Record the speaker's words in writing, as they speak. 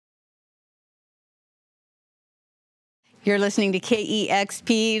You're listening to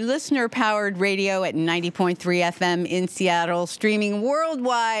KEXP, listener-powered radio at 90.3 FM in Seattle, streaming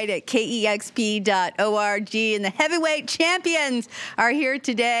worldwide at KEXP.org. And the heavyweight champions are here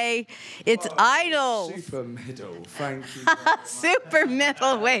today. It's IDLES. Super middle, thank you. Super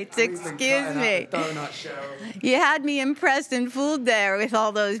middleweights, excuse me. Donut, Cheryl. You had me impressed and fooled there with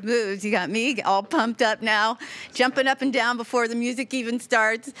all those moves. You got me all pumped up now, jumping up and down before the music even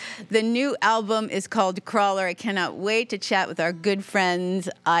starts. The new album is called Crawler. I cannot wait to chat with our good friends,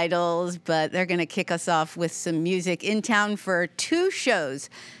 IDLES, but they're going to kick us off with some music. In town for 2 shows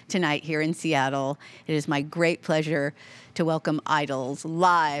tonight here in Seattle. It is my great pleasure to welcome IDLES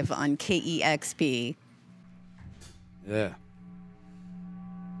live on KEXP. Yeah.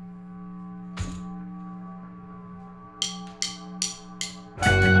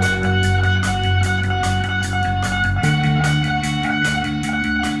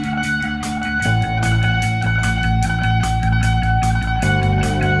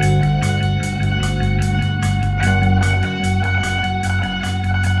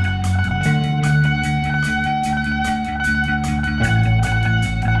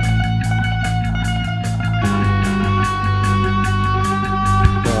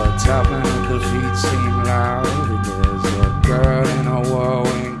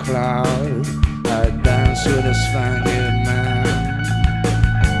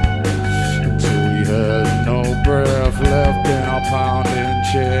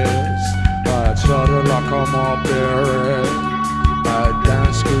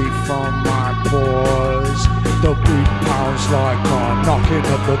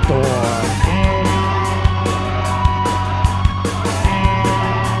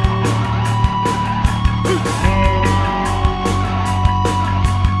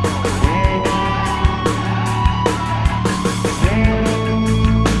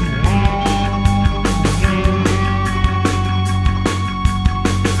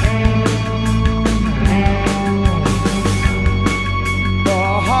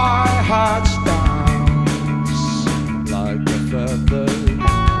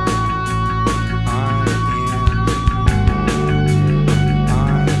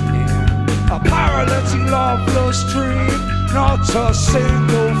 A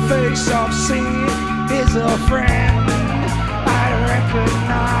single face I've seen is a friend. I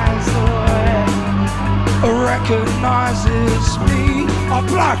recognize the way recognizes me. A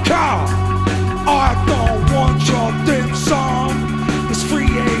black car. I don't want your dim sum. It's 3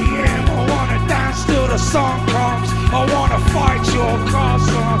 a.m. I wanna dance till the sun comes. I wanna fight your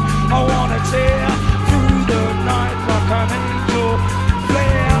castle. I wanna tear through the night like an angel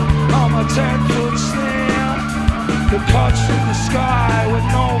flare. I'm a 10-foot snare that cuts through the sky with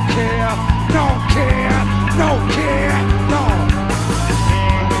no care, no care, no care, no.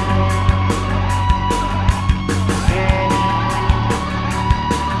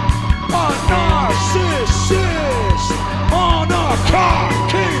 A narcissist on a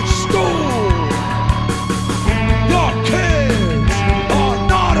cocky stool. Your kids are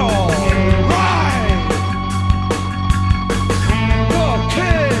not alright. Your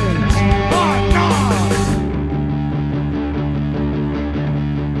kids are not.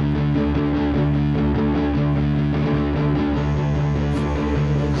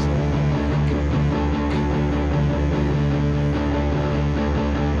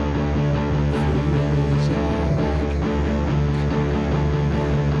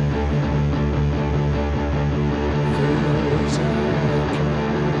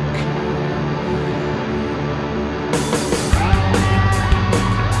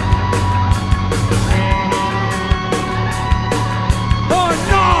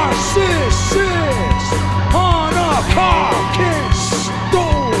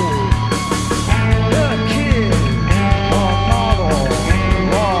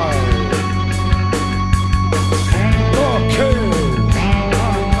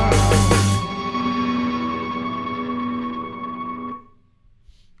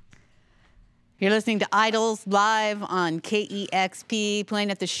 You're listening to IDLES live on KEXP,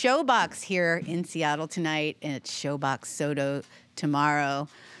 playing at the Showbox here in Seattle tonight, and it's Showbox Soto tomorrow.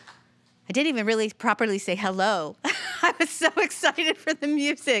 I didn't even really properly say hello. I was so excited for the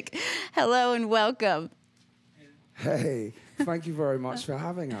music. Hello and welcome. Hey, thank you very much for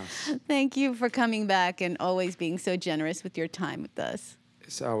having us. Thank you for coming back and always being so generous with your time with us.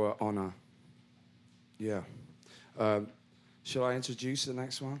 It's our honor. Yeah. Shall I introduce the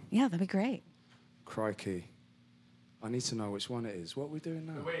next one? Yeah, that'd be great. Crikey. I need to know which one it is. What are we doing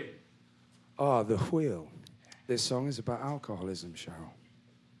now? The Wheel. Ah, The Wheel. This song is about alcoholism, Cheryl.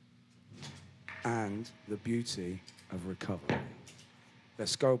 And the beauty of recovery.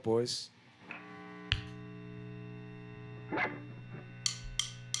 Let's go, boys.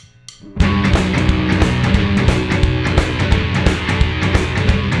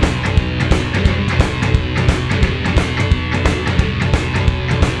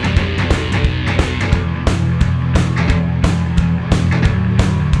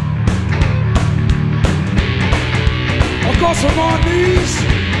 On my knees,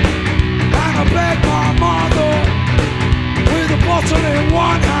 and I beg my mother, with a bottle in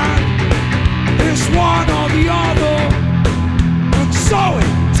one hand, it's one or the other, and so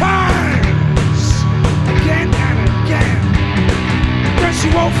it turns again and again. Then she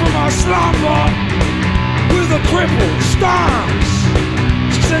woke from her slumber with a crippled stance.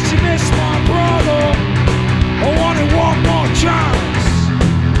 She said she missed my brother, I wanted one more chance,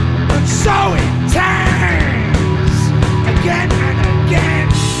 and so it turns again and again.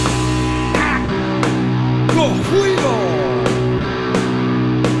 The wheel.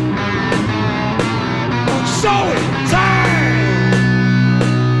 And so it turns.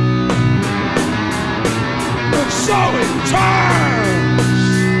 And so it turns.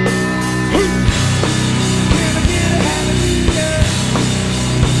 Can I get a hallelujah?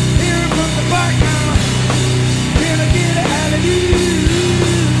 Hear it from the back now. Can I get a hallelujah?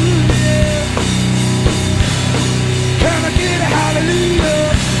 Can I get a hallelujah?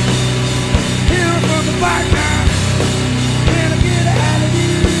 Hear it from the back now. Can I get a hallelujah?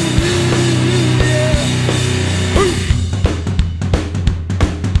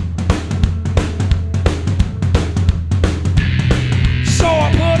 So I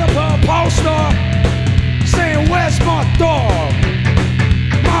put up a poster saying, where's my dog?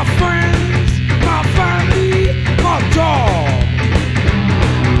 My friends, my family, my dog.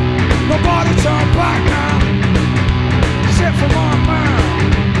 Nobody turned back now, except for my man,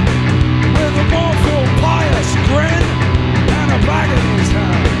 with a mournful, pious grin and a bag in his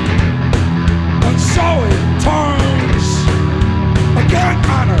hand. And so it turns again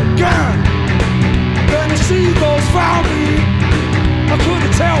and again. Then the seagulls found me. I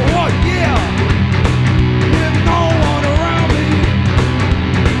couldn't tell what year. With no one around me,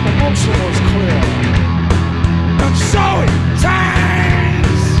 the motion was clear. And so it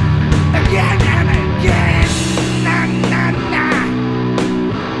turns again and again.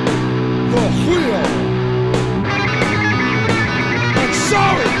 The wheel. And so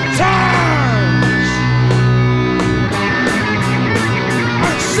it turns.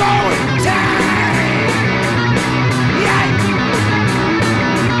 And so it turns. Yeah.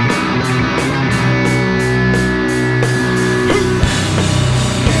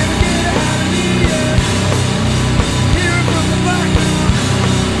 Can I get a hallelujah? Hear it from the back now.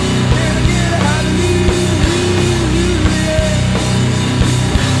 Can I get a hallelujah?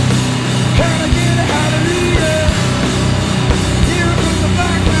 Can I get a hallelujah? Hear it from the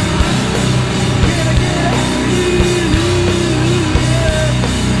back now. Can I get a hallelujah?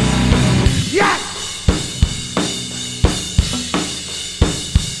 Yeah!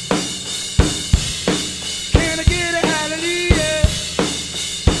 Can I get a hallelujah?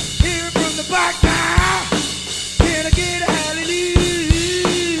 Hear it from the back now. Can I get a hallelujah?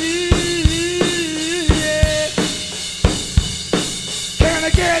 Can I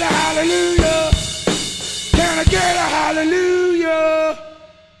get a hallelujah? Can I get a hallelujah?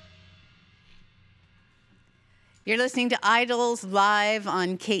 You're listening to IDLES live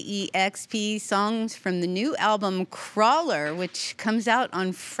on KEXP, songs from the new album Crawler, which comes out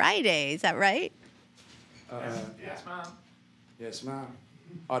on Friday. Is that right? Yes, ma'am. Yes, ma'am.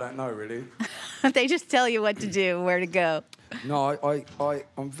 I don't know, really. They just tell you what to do, where to go. No,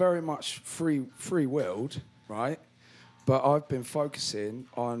 I'm very much free-willed, right? But I've been focusing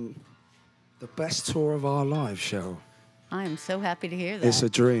on the best tour of our lives, Cheryl. I am so happy to hear that. It's a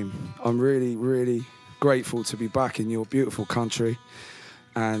dream. I'm really, really grateful to be back in your beautiful country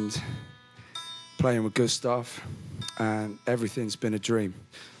and playing with good stuff, and everything's been a dream.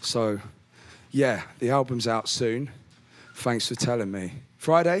 So, yeah, the album's out soon. Thanks for telling me.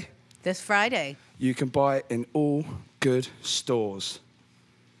 Friday? This Friday. You can buy it in all good stores.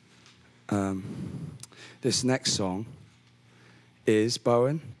 This next song is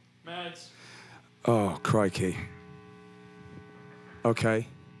Bowen. Meds. Oh, crikey. Okay.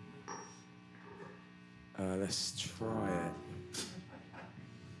 Let's try it.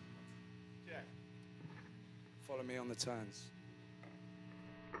 Follow me on the turns.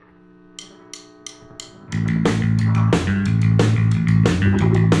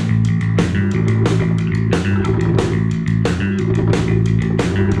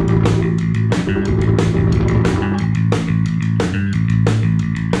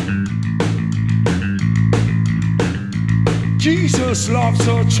 Jesus loves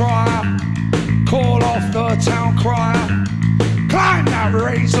to try. Call off the town crier. Climb that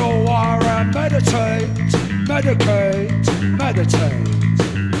razor wire and meditate, medicate, meditate.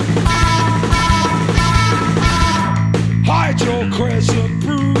 Hide your crescent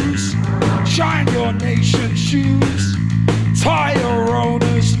bruise. Shine your nation's shoes. Tie your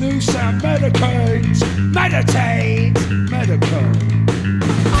owner's noose and medicate, meditate, medicate.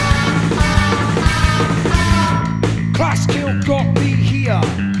 Class kill got me here.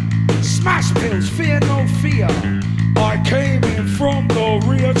 Smash pills, fear no fear. I came in from the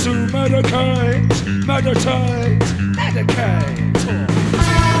rear to medicate, meditate, medicate.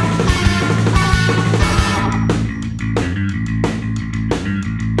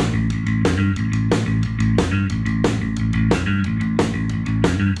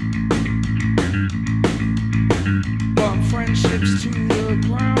 Burn friendships to the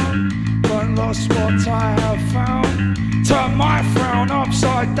ground, but lost what I have found. Turn my frown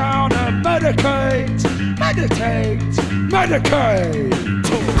upside down and medicate, meditate, medicate.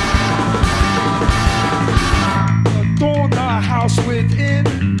 Adorn the house within,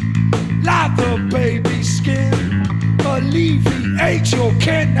 lather baby skin, alleviate your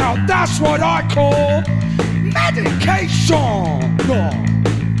kin. Now that's what I call medication.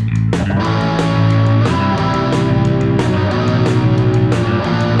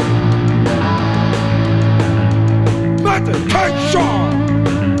 Medication!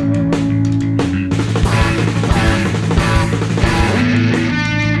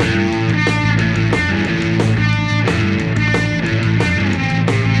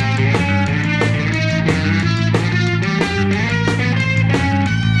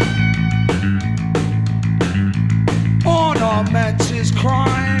 Ornament is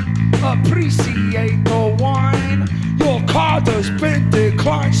crime, appreciate the wine. Your card has been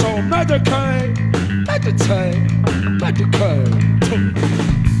declined, so medicate, meditate, medicate.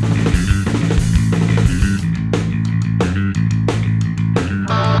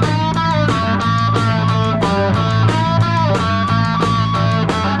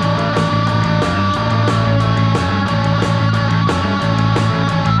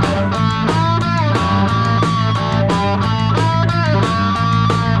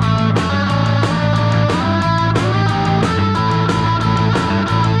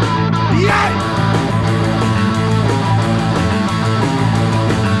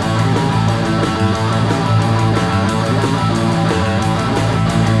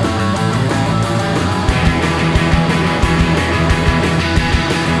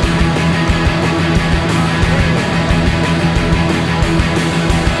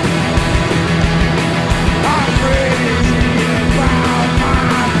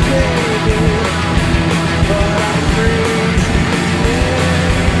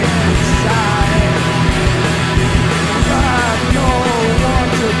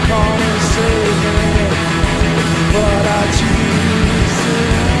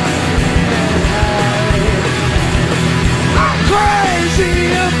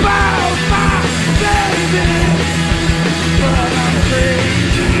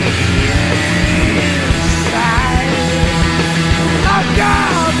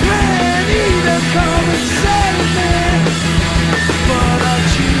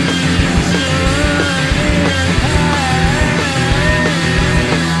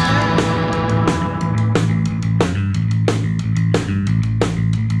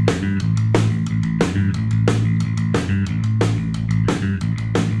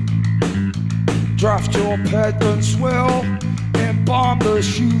 Draft your pedants well, embalm the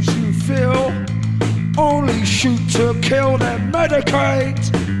shoes you fill. Only shoot to kill, then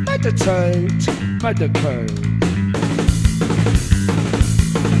medicate, meditate, medicate.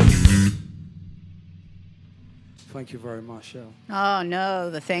 Thank you very much, Cheryl. Oh,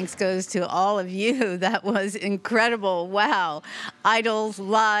 no, the thanks goes to all of you. That was incredible. Wow. IDLES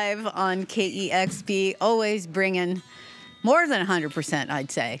live on KEXP, always bringing more than 100%,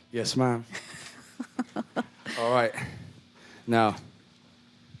 I'd say. Yes, ma'am. All right. Now,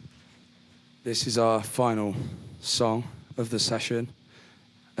 this is our final song of the session.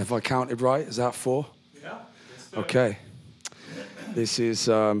 Have I counted right? Is that 4? Yeah. Okay. This is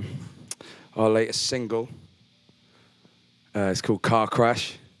our latest single. It's called Car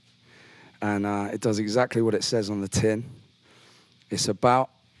Crash. And it does exactly what it says on the tin. It's about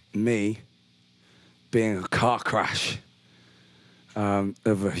me being a car crash of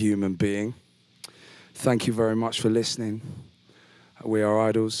a human being. Thank you very much for listening. We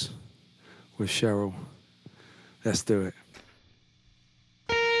are IDLES with Cheryl. Let's do it.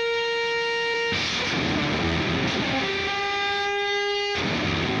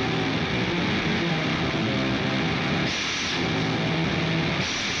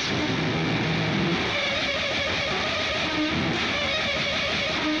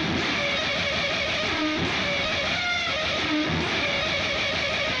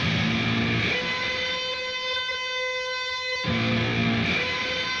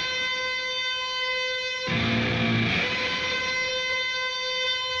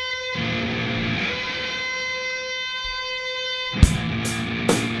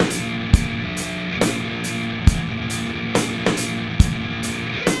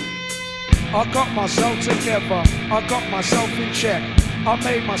 I got myself together, I got myself in check. I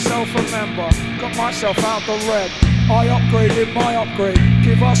made myself a member, got myself out the red. I upgraded my upgrade,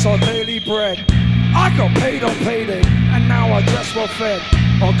 give us our daily bread. I got paid on payday, and now I just well fed.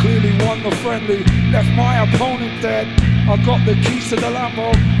 I clearly won the friendly, left my opponent dead. I got the keys to the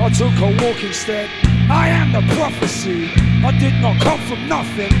Lambo, I took a walk instead. I am the prophecy, I did not come from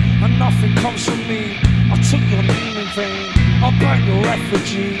nothing, and nothing comes from me. I took your name in vain, I banged your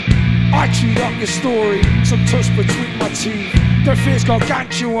effigy. I chewed up your story, some tush between my teeth. The fear's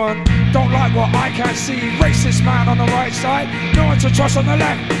gargantuan, don't like what I can't see. Racist man on the right side, no one to trust on the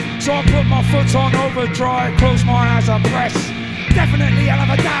left. So I put my foot on overdrive, close my eyes and press. Definitely I'll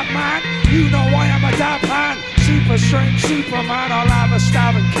have a dab man, you know I am a dab man. Super strange Superman, I'll have a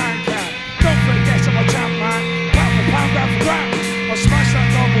stab and can. Don't forget I'm a champ man, pound for pound, gram for gram. I'll smash that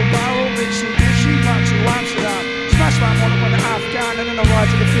double barrel, Mitsubishi back to Amsterdam. Smash man, one up on the Afghan, and then I ride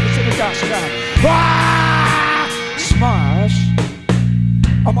to the finish of the dash cam. Ah! Smash,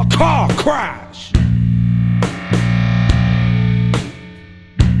 I'm a car crash.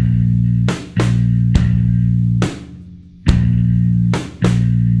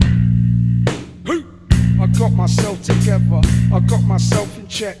 I got myself together, I got myself in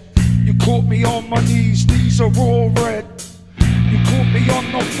check. You caught me on my knees, these are all red. You caught me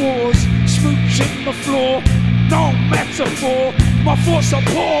on the floors, smooching the floor. No metaphor, my thoughts are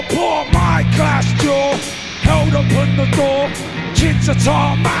poor, my glass jaw. Held up on the door, chin's a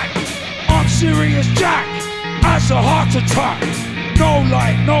tarmac. I'm serious Jack, as a heart attack. No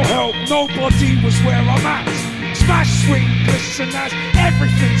light, no help, nobody was where I'm at. Smash, swing, listen as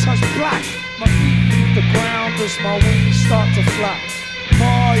everything turns black. My feet leave the ground as my wings start to flap.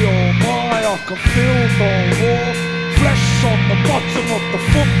 My oh my, I can feel the war. Flesh on the bottom of the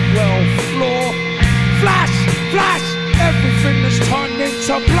footwell floor. Flash, flash, everything has turned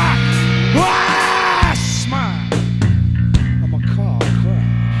into black. Ah, smash, I'm a car crash.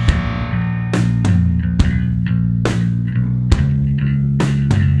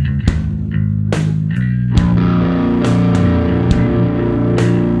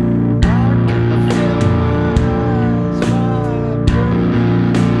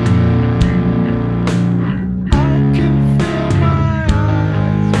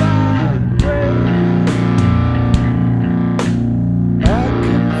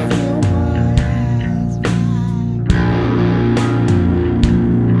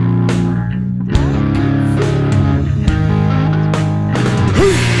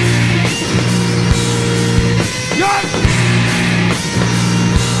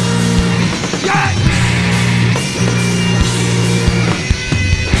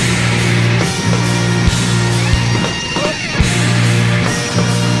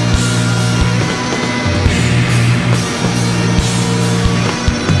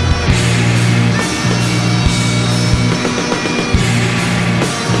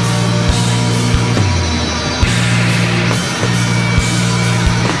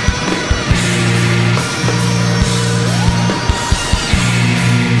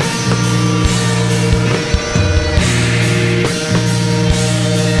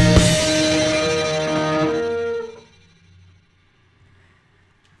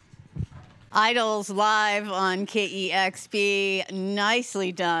 IDLES live on KEXP.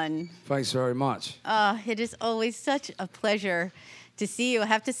 Nicely done. Thanks very much. It is always such a pleasure to see you. I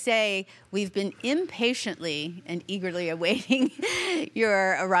have to say, we've been impatiently and eagerly awaiting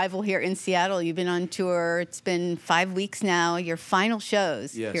your arrival here in Seattle. You've been on tour. It's been 5 weeks now. Your final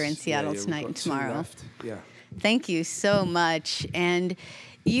shows here in Seattle tonight and tomorrow. Left. Yeah. Thank you so much. And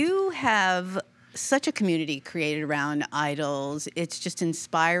you have such a community created around IDLES. It's just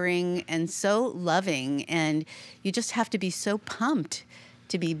inspiring and so loving. And you just have to be so pumped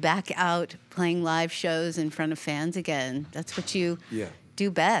to be back out playing live shows in front of fans again. That's what you do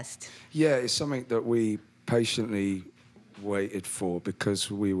best. Yeah, it's something that we patiently waited for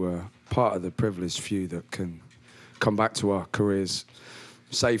because we were part of the privileged few that can come back to our careers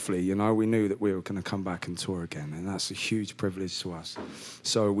safely. You know, we knew that we were going to come back and tour again, and that's a huge privilege to us.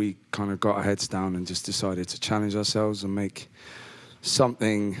 So we kind of got our heads down and just decided to challenge ourselves and make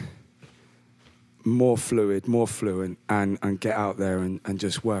something more fluid, more fluent, and get out there and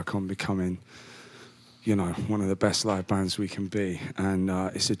just work on becoming, you know, one of the best live bands we can be. And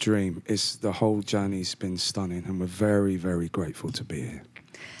it's a dream. The whole journey's been stunning, and we're very, very grateful to be here.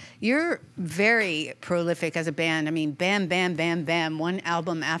 You're very prolific as a band. I mean, bam, bam, bam, bam, one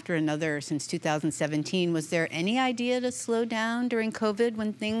album after another since 2017. Was there any idea to slow down during COVID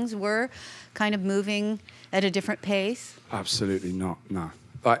when things were kind of moving at a different pace? Absolutely not, no.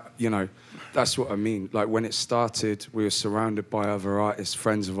 Like, you know, that's what I mean. Like, when it started, we were surrounded by other artists,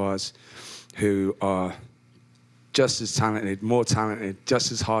 friends of ours, who are just as talented, more talented,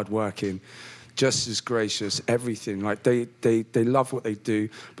 just as hardworking, just as gracious, everything. Like, they love what they do,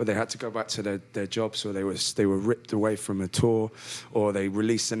 but they had to go back to their jobs, or they were ripped away from a tour, or they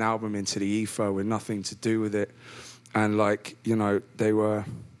released an album into the ether with nothing to do with it. And, like, you know, they were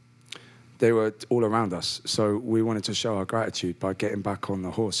all around us. So we wanted to show our gratitude by getting back on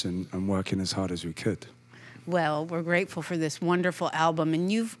the horse and working as hard as we could. Well, we're grateful for this wonderful album,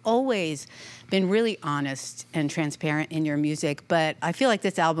 and you've always been really honest and transparent in your music, but I feel like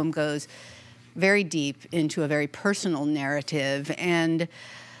this album goes very deep into a very personal narrative, and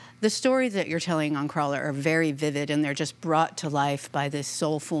the stories that you're telling on Crawler are very vivid, and they're just brought to life by this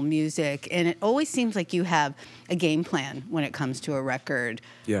soulful music, and it always seems like you have a game plan when it comes to a record.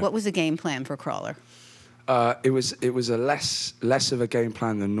 Yeah. What was the game plan for Crawler? It was a less of a game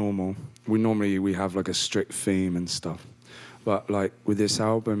plan than normal. We have like a strict theme and stuff, but like with this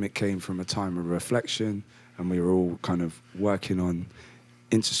album, it came from a time of reflection, and we were all kind of working on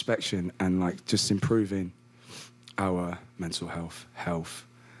introspection and like just improving our mental health,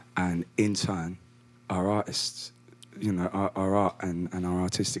 and in turn, our artists, you know, our art and our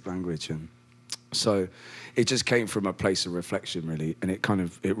artistic language. And so it just came from a place of reflection, really, and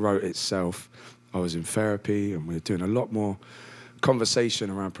it wrote itself. I was in therapy, and we were doing a lot more conversation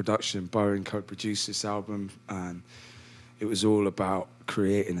around production. Bowen co-produced this album, and it was all about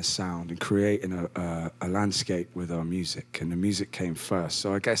creating a sound and creating a landscape with our music, and the music came first.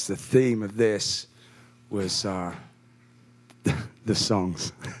 So I guess the theme of this was the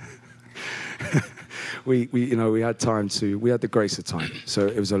songs. we had the grace of time, so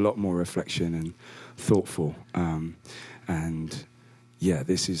it was a lot more reflection and thoughtful. And yeah,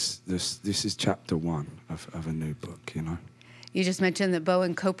 this is chapter one of a new book, you know. You just mentioned that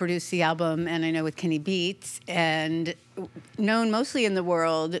Bowen co-produced the album, and I know with Kenny Beats, and known mostly in the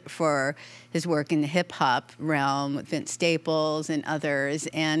world for his work in the hip-hop realm with Vince Staples and others.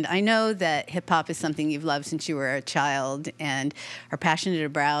 And I know that hip-hop is something you've loved since you were a child and are passionate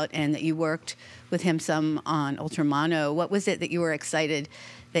about, and that you worked with him some on Ultramano. What was it that you were excited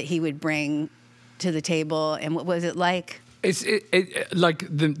that he would bring to the table, and what was it like? It's like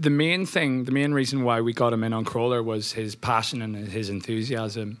the main reason why we got him in on Crawler was his passion and his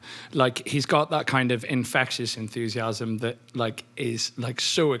enthusiasm. Like, he's got that kind of infectious enthusiasm that like is like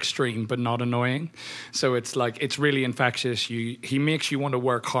so extreme but not annoying. So it's like, it's really infectious. He makes you want to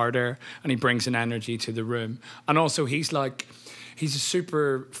work harder, and he brings an energy to the room. And also he's a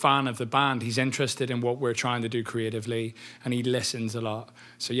super fan of the band. He's interested in what we're trying to do creatively, and he listens a lot.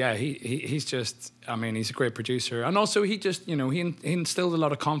 So yeah, he's just, I mean, he's a great producer. And also he just, you know, he instilled a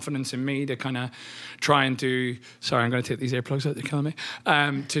lot of confidence in me to kind of try and do, sorry, I'm going to take these earplugs out, they're killing me,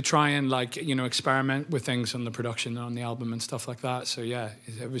 to try and, like, you know, experiment with things on the production on the album and stuff like that. So yeah,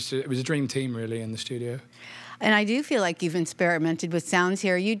 it was a dream team really in the studio. And I do feel like you've experimented with sounds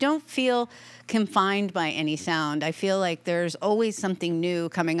here. You don't feel confined by any sound. I feel like there's always something new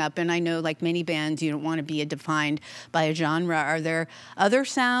coming up. And I know, like many bands, you don't want to be defined by a genre. Are there other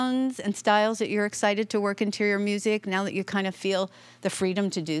sounds and styles that you're excited to work into your music now that you kind of feel the freedom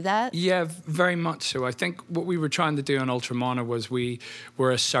to do that? Yeah, very much so. I think what we were trying to do on Ultramano was we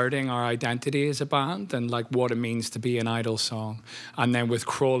were asserting our identity as a band and like what it means to be an IDLES song. And then with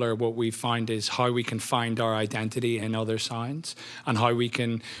Crawler, what we find is how we can find our identity in other sounds, and how we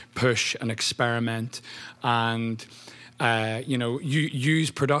can push and experiment and you know, use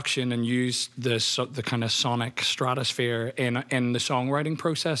production and use the kind of sonic stratosphere in the songwriting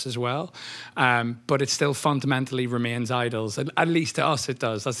process as well. But it still fundamentally remains IDLES. At least to us, it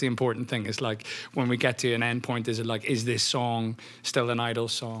does. That's the important thing. It's like when we get to an end point, is it like, is this song still an IDLES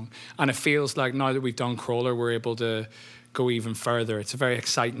song? And it feels like now that we've done Crawler, we're able to go even further. It's a very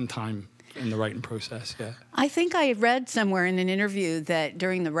exciting time in the writing process, yeah. I think I read somewhere in an interview that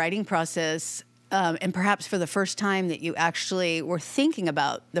during the writing process, and perhaps for the first time, that you actually were thinking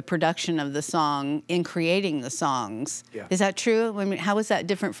about the production of the song in creating the songs. Yeah. Is that true? I mean, how was that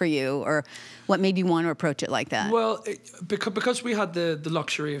different for you, or what made you want to approach it like that? Well, because we had the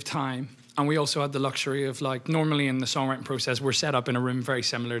luxury of time, and we also had the luxury of, like, normally in the songwriting process, we're set up in a room very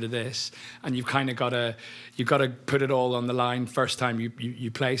similar to this, and you've kind of got to put it all on the line first time you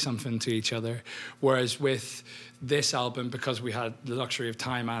play something to each other. Whereas with this album, because we had the luxury of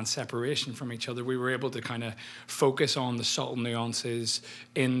time and separation from each other, we were able to kind of focus on the subtle nuances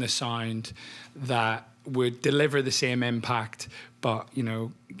in the sound that would deliver the same impact, but, you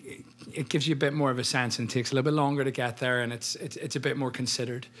know, it gives you a bit more of a sense and takes a little bit longer to get there, and it's a bit more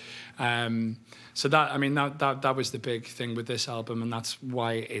considered. So that, I mean, that was the big thing with this album, and that's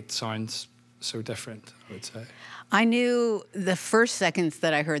why it sounds so different, I would say. I knew the first seconds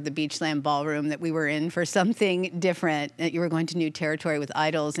that I heard the Beachland Ballroom that we were in for something different, that you were going to new territory with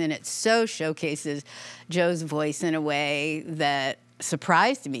IDLES, and it so showcases Joe's voice in a way that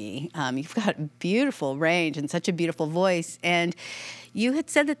surprised me. You've got a beautiful range and such a beautiful voice, and you had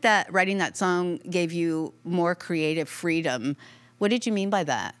said that writing that song gave you more creative freedom. What did you mean by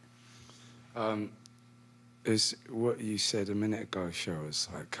that? Is what you said a minute ago, Cheryl, is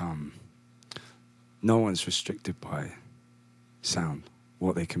like, no one's restricted by sound,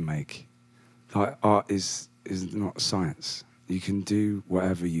 what they can make. Like, art is not science. You can do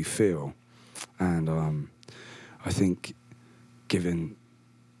whatever you feel. And I think given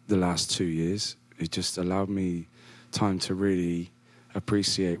the last 2 years, it just allowed me time to really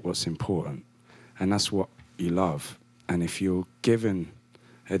appreciate what's important. And that's what you love. And if you're given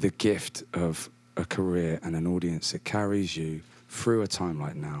the gift of a career and an audience that carries you through a time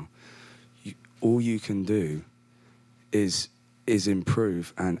like now, all you can do is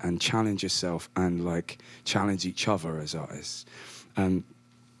improve and challenge yourself and like challenge each other as artists. I'm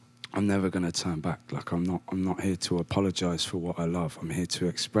never going to turn back. Like I'm not here to apologize for what I love. I'm here to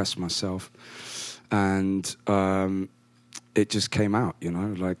express myself, and it just came out. You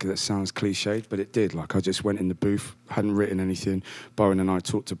know, like that sounds cliched, but it did. Like I just went in the booth, hadn't written anything. Bowen and I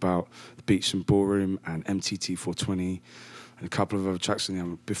talked about the Beach and Ballroom and MTT 420. And a couple of other tracks on the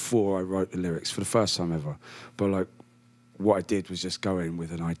album before I wrote the lyrics for the first time ever. But like, what I did was just go in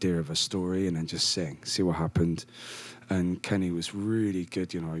with an idea of a story and then just sing, see what happened. And Kenny was really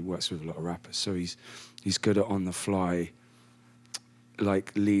good, you know, he works with a lot of rappers, so he's good at on the fly,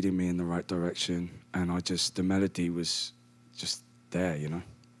 like leading me in the right direction. And the melody was just there, you know.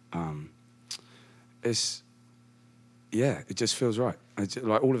 It just feels right.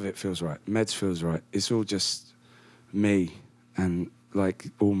 Like all of it feels right. Meds feels right. It's all just me. And like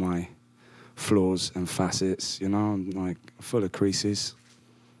all my flaws and facets, you know, I'm like full of creases.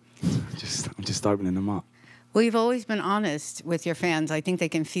 I'm just opening them up. Well, you've always been honest with your fans. I think they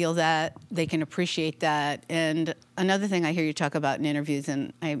can feel that, they can appreciate that. And another thing I hear you talk about in interviews,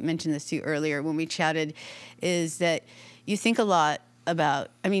 and I mentioned this to you earlier when we chatted, is that you think a lot about,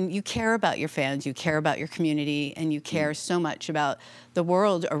 I mean, you care about your fans, you care about your community, and you care so much about the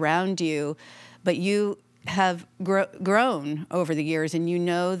world around you, but you have grown over the years, and you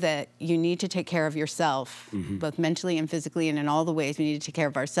know that you need to take care of yourself, both mentally and physically, and in all the ways we need to take care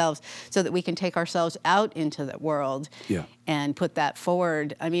of ourselves so that we can take ourselves out into the world and put that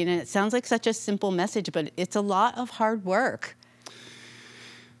forward. I mean, and it sounds like such a simple message, but it's a lot of hard work.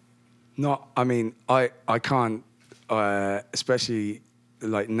 No, I mean, I can't, especially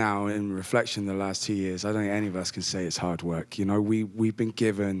like now in reflection the last 2 years, I don't think any of us can say it's hard work. You know, we've been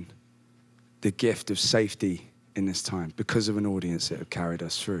given the gift of safety in this time because of an audience that have carried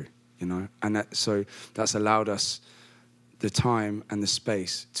us through, you know? And so that's allowed us the time and the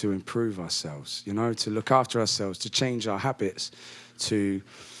space to improve ourselves, you know, to look after ourselves, to change our habits, to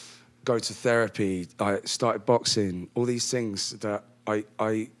go to therapy. I started boxing, all these things that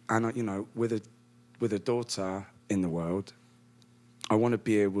you know, with a daughter in the world, I want to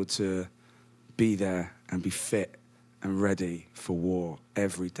be able to be there and be fit and ready for war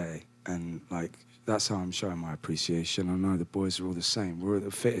every day. And like, that's how I'm showing my appreciation. I know the boys are all the same. We're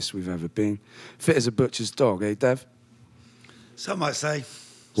the fittest we've ever been. Fit as a butcher's dog, eh, Dev? Some might say.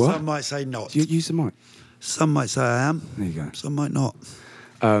 What? Some might say not. Use the mic. Some might say I am. There you go. Some might not.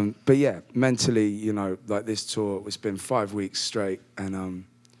 But yeah, mentally, you know, like this tour, it's been 5 weeks straight, and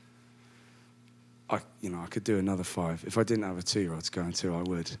I could do another 5. If I didn't have a 2-year-old to go into, I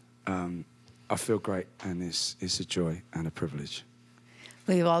would. I feel great, and it's a joy and a privilege.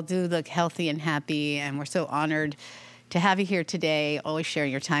 We all do look healthy and happy, and we're so honored to have you here today, always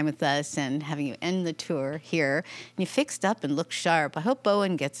sharing your time with us and having you end the tour here. And you fixed up and look sharp. I hope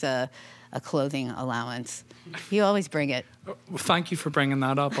Bowen gets a clothing allowance. You always bring it. Well, thank you for bringing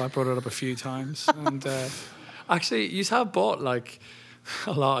that up. I brought it up a few times. And actually, you have bought like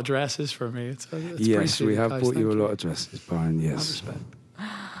a lot of dresses for me. It's yes, we have guys. bought you a Thank lot of dresses, Brian, yes. Respect.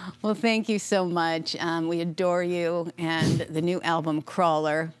 Well, thank you so much. We adore you, and the new album,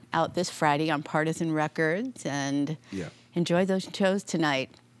 Crawler, out this Friday on Partisan Records, and enjoy those shows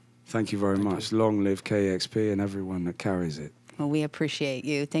tonight. Thank you very much. Long live KEXP and everyone that carries it. Well, we appreciate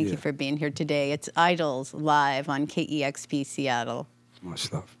you. Thank you for being here today. It's IDLES live on KEXP Seattle.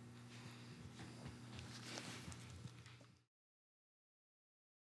 Much love.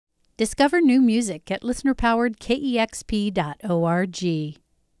 Discover new music at listener-powered KEXP.org.